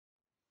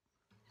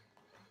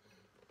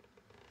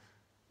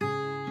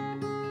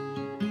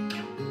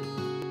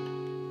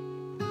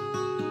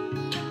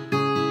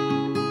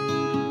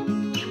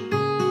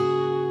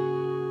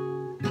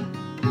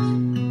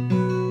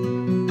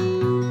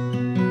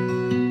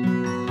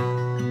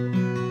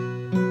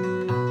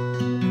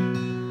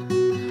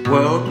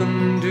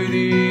Welcome to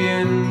the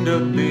end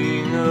of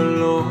being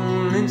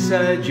alone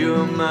inside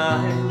your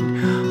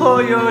mind. Oh,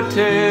 you're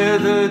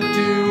tethered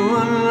to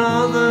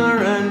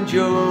another and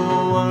you're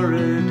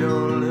worried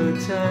all the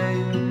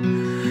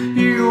time.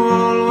 You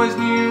always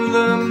knew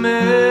the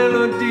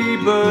melody,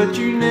 but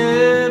you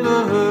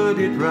never heard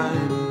it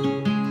rhyme.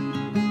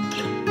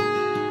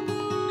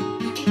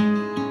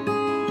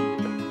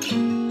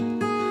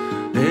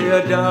 They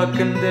are dark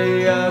and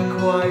they are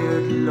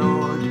quiet,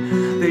 Lord.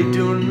 They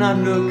do not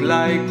look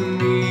like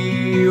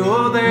me.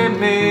 Oh, they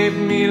made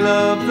me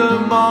love the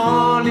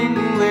morning.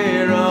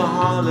 They're a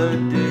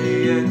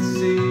holiday at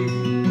sea.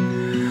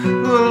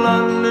 The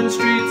London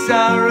streets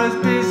are as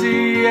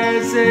busy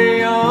as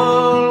they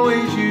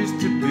always used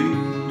to be.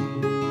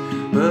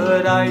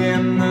 But I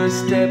am the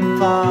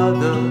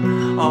stepfather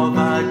of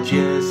our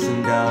Jess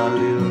and our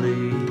Lily.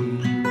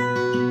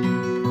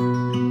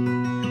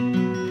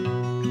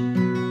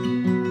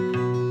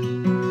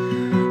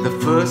 The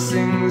first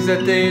things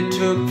that they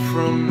took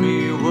from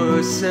me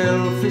were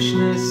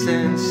selfishness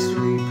and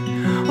sleep.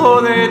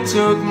 Oh, they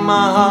took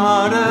my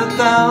heart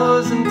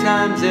 1,000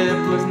 times, it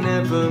was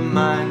never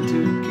mine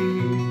to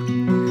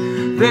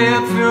keep. They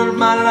have filled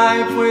my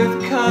life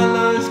with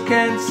colors,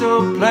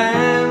 cancelled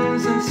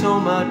plans and so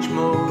much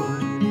more.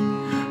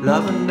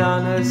 Love and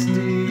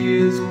honesty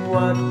is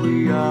what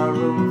we are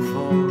all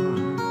for.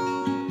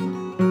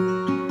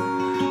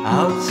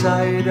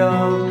 Outside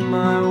of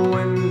my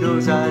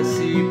windows I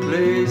see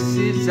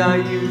places I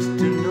used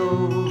to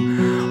know.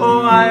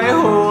 Oh, I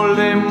hold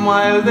them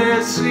while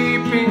they're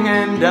sleeping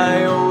and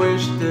I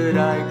wish that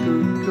I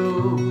could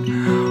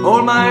go.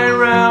 All my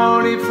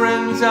rowdy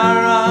friends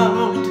are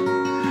out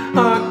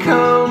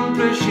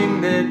accomplishing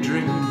their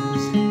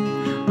dreams,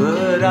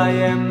 but I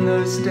am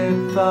the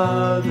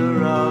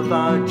stepfather of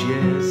our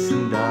Jess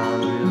and our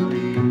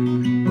Lily.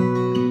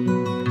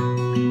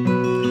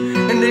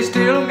 And they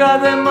still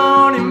got their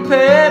morning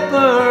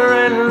paper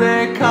and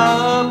their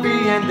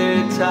coffee and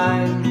their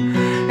time,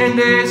 and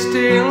they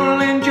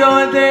still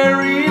enjoy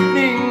their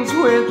evenings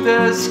with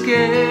the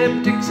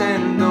skeptics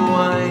and the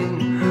wine.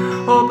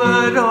 Oh,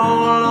 but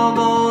all of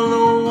all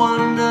the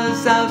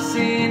wonders I've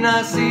seen,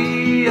 I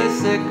see a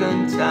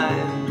second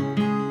time.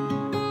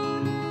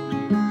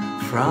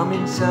 From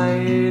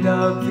inside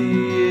of the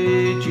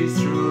ages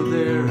through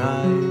their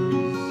eyes.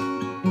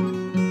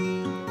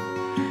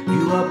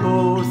 You are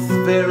both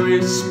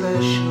very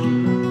special,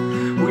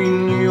 we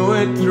knew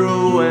it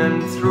through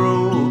and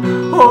through.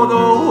 Oh,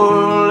 the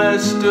world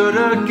has stood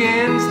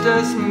against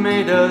us,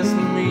 made us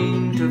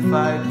mean to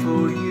fight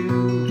for you.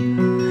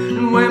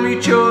 And when we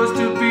chose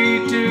to be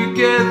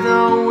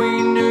together,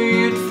 we knew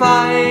you'd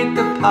fight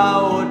the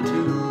power too.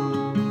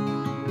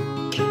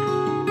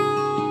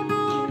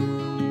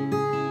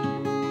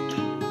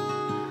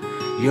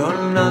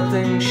 You're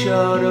nothing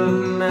short of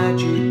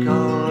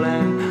magical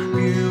and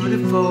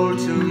beautiful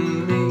to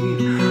me.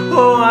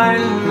 Oh, I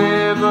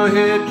never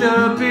hit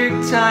the big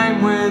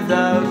time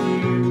without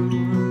you.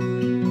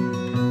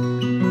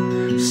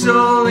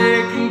 So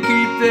they can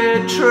keep their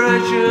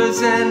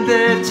treasures and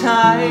their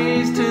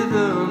ties to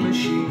the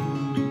machine.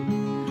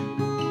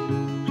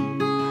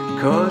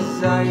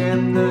 'Cause I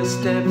am the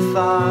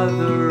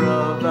stepfather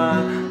of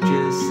our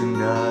Jess and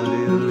our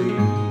Lily.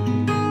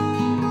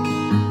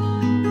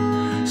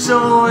 So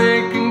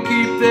they can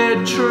keep their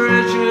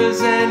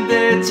treasures and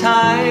their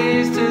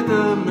ties to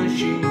the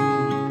machine.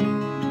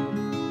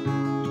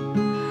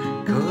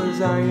 'Cause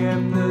I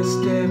am the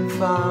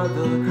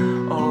stepfather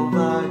of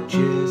our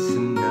Jess.